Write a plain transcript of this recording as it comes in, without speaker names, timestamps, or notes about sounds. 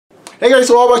Hey guys,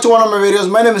 so welcome back to one of my videos.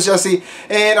 My name is Jesse,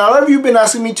 and a lot of you have been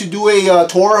asking me to do a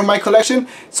tour of my collection,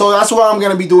 so that's what I'm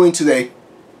going to be doing today.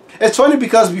 It's funny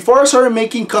because before I started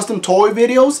making custom toy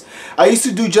videos, I used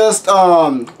to do just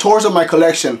tours of my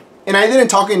collection. And I didn't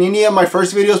talk in any of my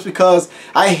first videos because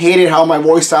I hated how my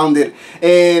voice sounded.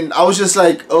 And I was just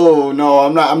like, oh no,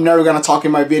 I'm never going to talk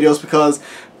in my videos because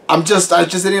I just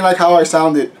didn't like how I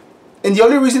sounded. And the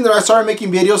only reason that I started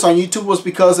making videos on YouTube was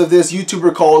because of this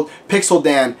YouTuber called Pixel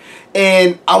Dan.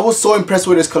 And I was so impressed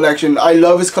with his collection. I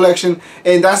love his collection,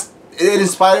 and it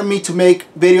inspired me to make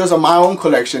videos on my own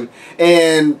collection.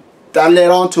 And that led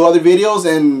on to other videos,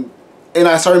 and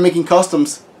I started making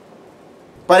customs.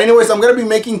 But anyways, I'm going to be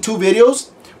making two videos.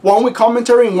 One with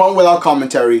commentary and one without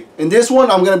commentary. In this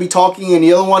one, I'm going to be talking, and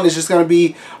the other one is just going to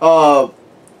be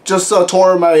just a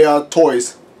tour of my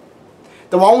toys.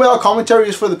 The one without commentary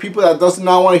is for the people that does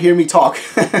not want to hear me talk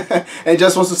and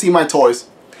just wants to see my toys.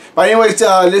 But anyways,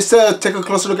 let's take a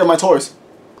closer look at my toys.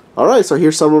 Alright, so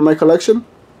here's some of my collection.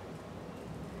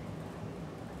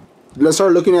 Let's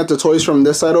start looking at the toys from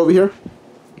this side over here.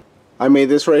 I made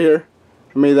this right here.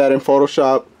 I made that in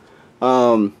Photoshop.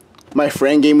 My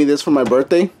friend gave me this for my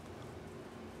birthday.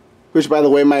 Which, by the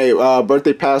way, my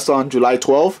birthday passed on July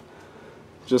 12th.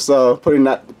 Just putting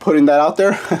that out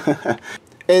there.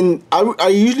 And I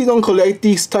usually don't collect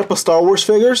these type of Star Wars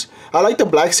figures. I like the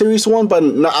Black Series one, but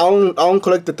I don't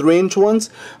collect the 3-inch ones.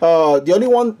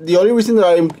 The only reason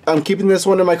that I'm keeping this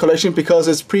one in my collection because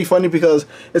it's pretty funny because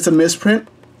it's a misprint.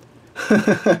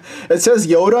 It says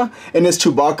Yoda and it's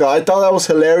Chewbacca. I thought that was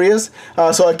hilarious,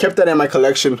 so I kept that in my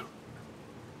collection.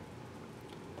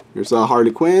 Here's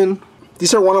Harley Quinn.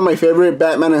 These are one of my favorite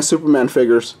Batman and Superman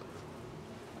figures.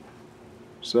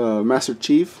 So Master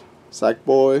Chief,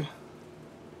 Sackboy.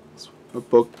 A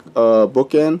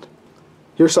bookend.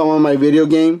 Here's some of my video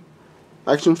game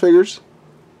action figures.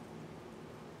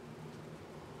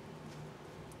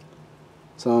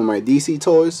 Some of my DC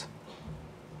toys.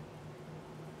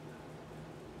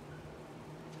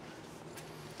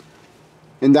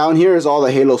 And down here is all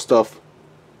the Halo stuff.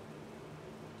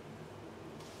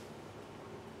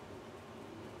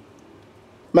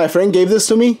 My friend gave this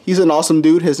to me. He's an awesome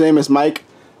dude. His name is Mike.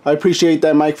 I appreciate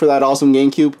that, Mike, for that awesome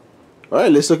GameCube.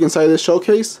 Alright, let's look inside this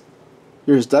showcase.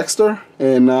 Here's Dexter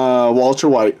and Walter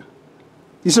White.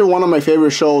 These are one of my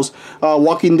favorite shows.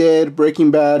 Walking Dead, Breaking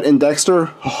Bad, and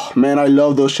Dexter. Oh man, I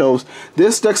love those shows.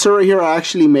 This Dexter right here I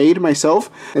actually made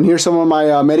myself. And here's some of my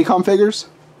Medicom figures.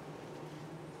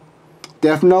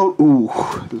 Death Note, ooh,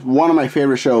 one of my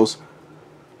favorite shows.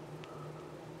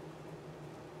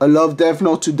 I love Death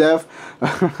Note to death.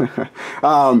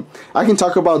 I can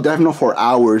talk about Death Note for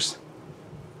hours.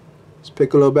 There's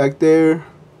Piccolo back there.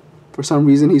 For some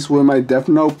reason he's with my Death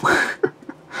Note.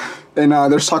 And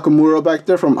there's Takamura back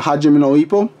there from Hajime no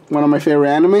Ippo, one of my favorite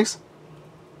animes.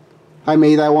 I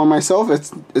made that one myself.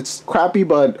 It's crappy,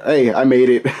 but hey, I made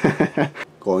it.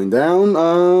 Going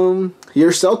down,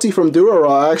 here's Celty from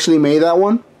Durarara. I actually made that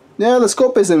one. Yeah, the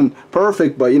scope isn't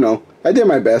perfect, but you know, I did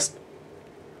my best.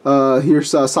 Here's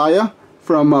Saya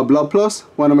from Blood Plus,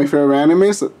 one of my favorite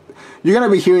animes. You're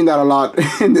gonna be hearing that a lot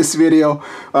in this video.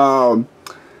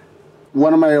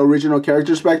 One of my original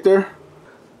characters back there,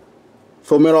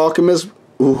 Fullmetal Alchemist.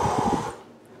 Ooh,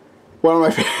 one of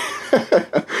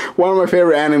my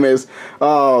favorite animes.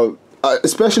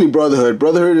 Especially Brotherhood.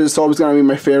 Brotherhood is always gonna be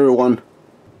my favorite one.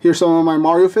 Here's some of my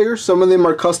Mario figures. Some of them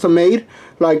are custom made,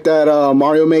 like that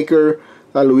Mario Maker,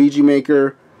 that Luigi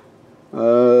Maker,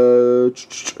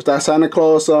 that Santa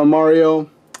Claus Mario,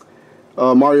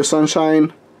 Mario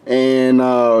Sunshine, and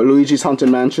Luigi's Haunted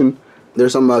Mansion.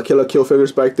 There's some Kill Kill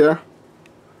figures back there.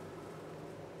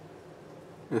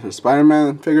 There's a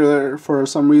Spider-Man figure there for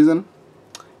some reason,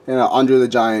 and Andre the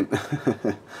Giant.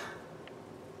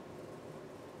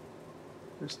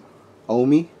 There's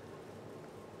Omi.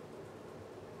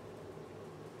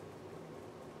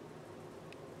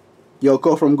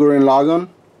 Yoko from Gurren Lagann.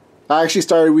 I actually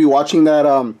started rewatching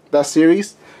that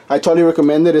series. I totally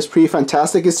recommend it. It's pretty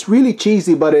fantastic. It's really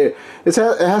cheesy, but it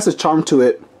has a charm to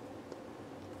it.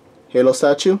 Halo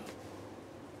statue.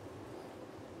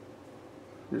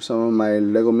 Here's some of my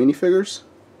Lego minifigures.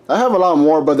 I have a lot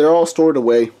more, but they're all stored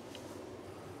away.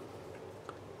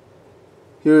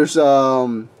 Here's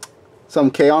some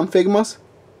K-On! Figmas.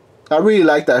 I really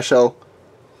like that show.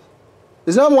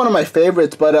 It's not one of my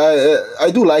favorites, but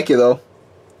I do like it though.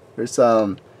 There's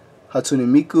Hatsune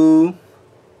Miku.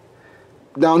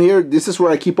 Down here, this is where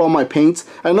I keep all my paints.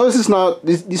 I know these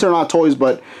are not toys,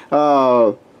 but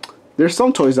there's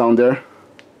some toys down there.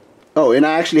 Oh, and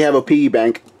I actually have a piggy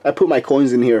bank. I put my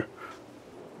coins in here.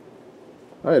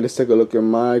 Alright, let's take a look at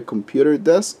my computer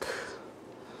desk.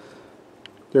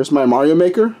 There's my Mario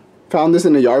Maker. Found this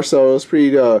in a yard sale. It was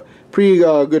pretty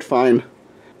good find.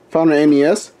 Found an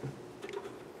NES.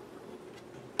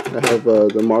 I have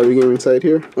the Mario game inside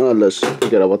here. Let's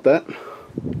forget about that.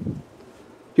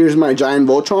 Here's my giant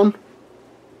Voltron.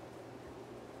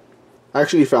 I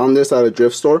actually found this at a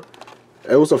thrift store.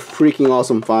 It was a freaking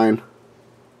awesome find.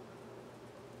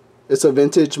 It's a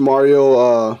vintage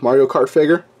Mario Kart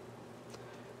figure.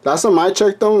 Last time I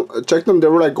checked them, they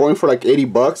were like going for like 80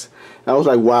 bucks. I was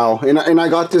like, wow. And I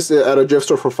got this at a thrift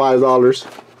store for $5.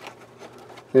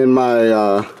 And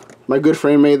my good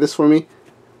friend made this for me.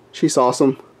 She's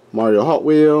awesome. Mario Hot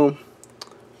Wheel.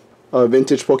 A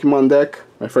vintage Pokemon deck.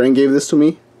 My friend gave this to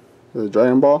me. The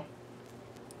Dragon Ball.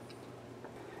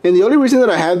 And the only reason that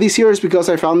I have these here is because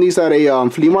I found these at a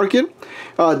flea market.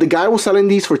 The guy was selling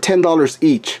these for $10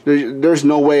 each. There's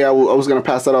no way I was going to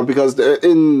pass that up, because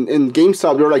in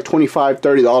GameStop they were like $25,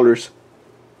 $30.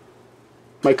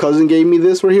 My cousin gave me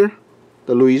this right here.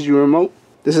 The Luigi remote.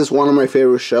 This is one of my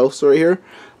favorite shelves right here.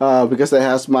 Because it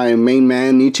has my main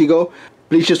man Ichigo.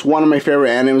 Bleach is one of my favorite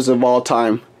animes of all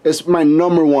time. It's my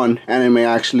 #1 anime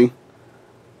actually.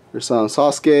 There's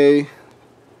Sasuke.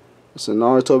 There's a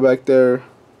Naruto back there.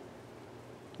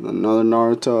 Another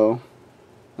Naruto,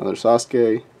 another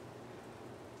Sasuke,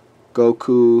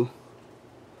 Goku.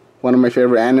 One of my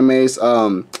favorite animes,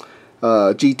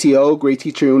 GTO, Great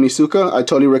Teacher Onizuka. I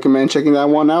totally recommend checking that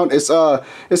one out. It's an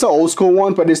old school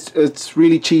one, but it's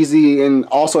really cheesy and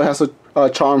also has a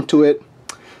charm to it.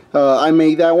 I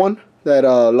made that one, that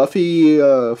Luffy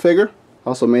figure.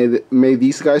 Also made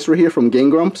these guys right here from Game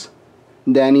Grumps,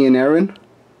 Danny and Aaron.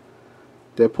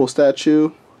 Deadpool statue.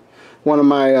 One of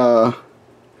my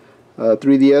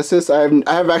 3DS's. I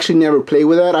have actually never played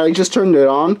with that. I just turned it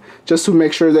on just to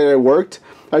make sure that it worked.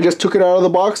 I just took it out of the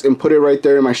box and put it right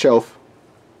there in my shelf.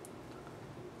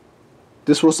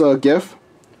 This was a gift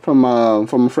from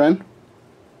a friend.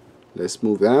 Let's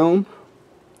move down.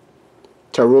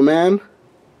 Turbo Man.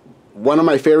 One of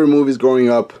my favorite movies growing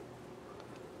up.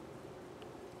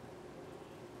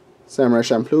 Samurai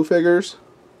Champloo figures.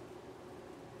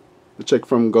 The chick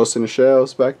from Ghost in the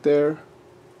Shell's back there.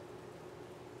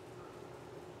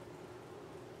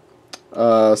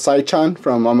 Sai-chan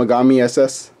from Amagami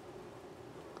SS.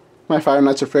 My Five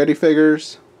Nights at Freddy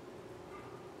figures.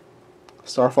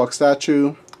 Star Fox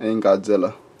statue. And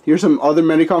Godzilla. Here's some other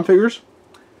medicom figures.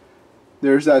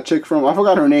 There's that chick from, I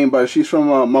forgot her name, but she's from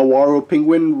Mawaro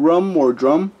Penguin Rum or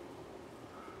Drum.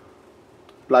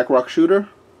 Black Rock Shooter.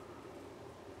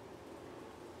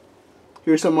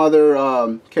 Here's some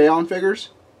other K-On! Figures.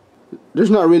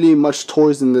 There's not really much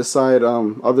toys in this side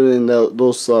other than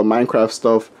those Minecraft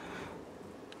stuff.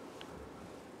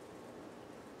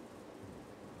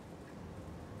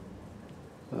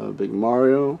 Big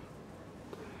Mario.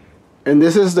 And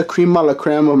this is the cream a la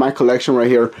creme of my collection right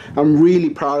here. I'm really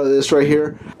proud of this right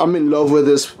here. I'm in love with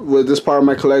this part of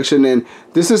my collection, and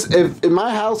this is, if in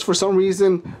my house for some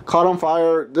reason caught on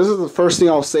fire, this is the first thing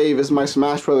I'll save is my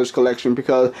Smash Brothers collection,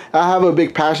 because I have a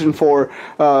big passion for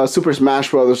Super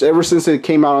Smash Brothers ever since it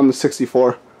came out on the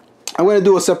 64. I'm gonna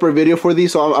do a separate video for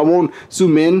these, so I won't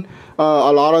zoom in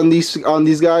a lot on these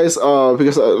guys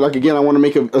because like again, I want to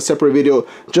make a separate video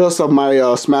just of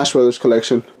my Smash Brothers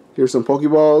collection. Here's some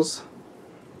Pokeballs.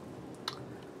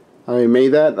 I made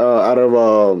that out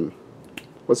of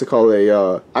what's it called,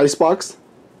 a ice box.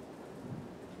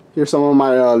 Here's some of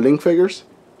my Link figures.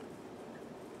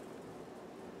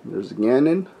 There's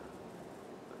Ganon.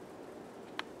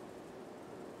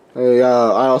 I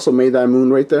also made that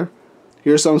moon right there.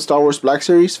 Here's some Star Wars Black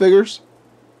Series figures.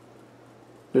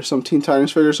 There's some Teen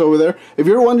Titans figures over there. If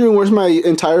you're wondering where's my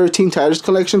entire Teen Titans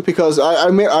collection, because I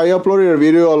uploaded a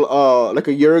video like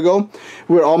a year ago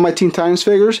with all my Teen Titans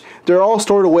figures. They're all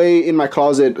stored away in my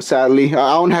closet, sadly.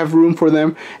 I don't have room for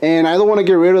them, and I don't want to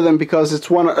get rid of them because it's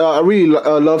one I really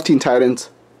love Teen Titans.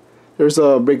 There's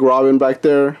a big Robin back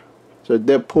there. There's a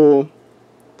Deadpool.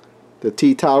 The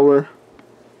T-Tower.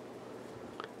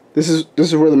 This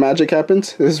is where the magic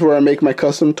happens. This is where I make my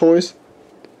custom toys.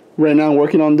 Right now I'm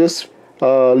working on this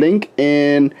Link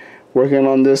and working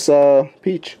on this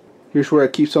Peach. Here's where I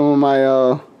keep some of my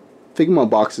Figma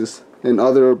boxes and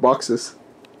other boxes.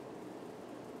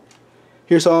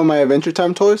 Here's some of my Adventure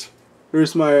Time toys.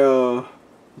 Here's my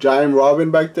giant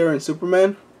Robin back there and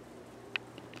Superman.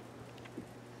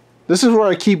 This is where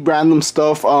I keep random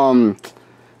stuff.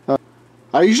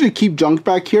 I usually keep junk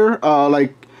back here,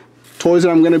 like toys that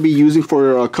I'm gonna be using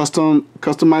for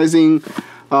customizing.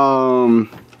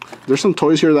 There's some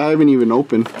toys here that I haven't even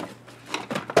opened.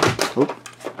 Oh,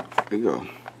 there you go.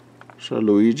 Show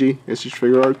Luigi, SH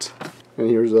Figure Arts, and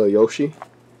here's Yoshi.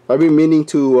 I've been meaning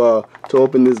to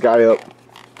open this guy up.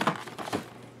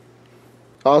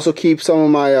 I also keep some of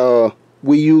my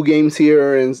Wii U games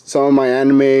here and some of my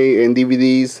anime and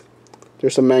DVDs.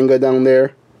 There's some manga down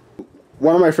there.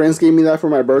 One of my friends gave me that for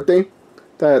my birthday.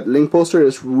 That Link poster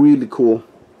is really cool.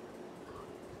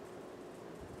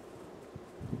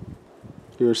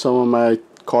 Here's some of my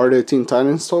carded Teen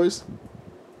Titans toys.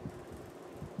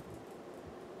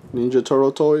 Ninja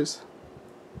Turtle toys.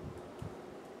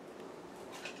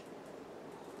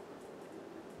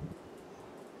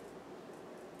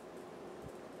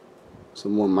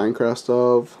 Some more Minecraft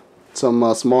stuff.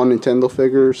 Some small Nintendo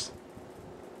figures.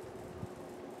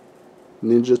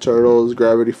 Ninja Turtles,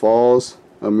 Gravity Falls,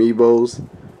 Amiibos.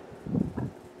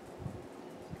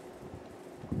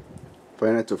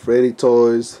 Five Nights at Freddy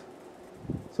toys.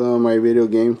 Some of my video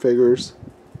game figures.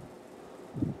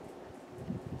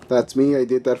 That's me. I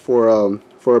did that for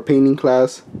a painting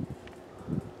class.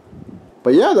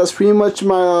 But yeah, that's pretty much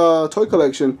my toy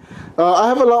collection. I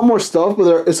have a lot more stuff,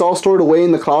 but it's all stored away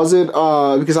in the closet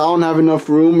because I don't have enough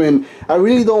room, and I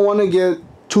really don't want to get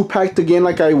too packed again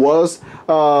like I was.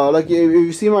 Like if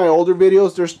you see my older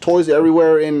videos, there's toys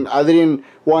everywhere, and I didn't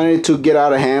want it to get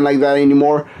out of hand like that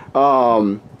anymore.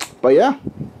 But yeah.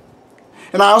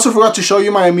 And I also forgot to show you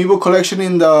my Amiibo collection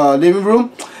in the living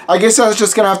room. I guess I was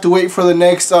just gonna have to wait for the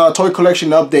next toy collection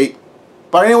update.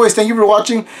 But anyways, thank you for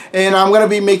watching, and I'm gonna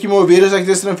be making more videos like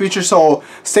this in the future, so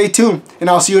stay tuned, and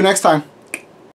I'll see you next time.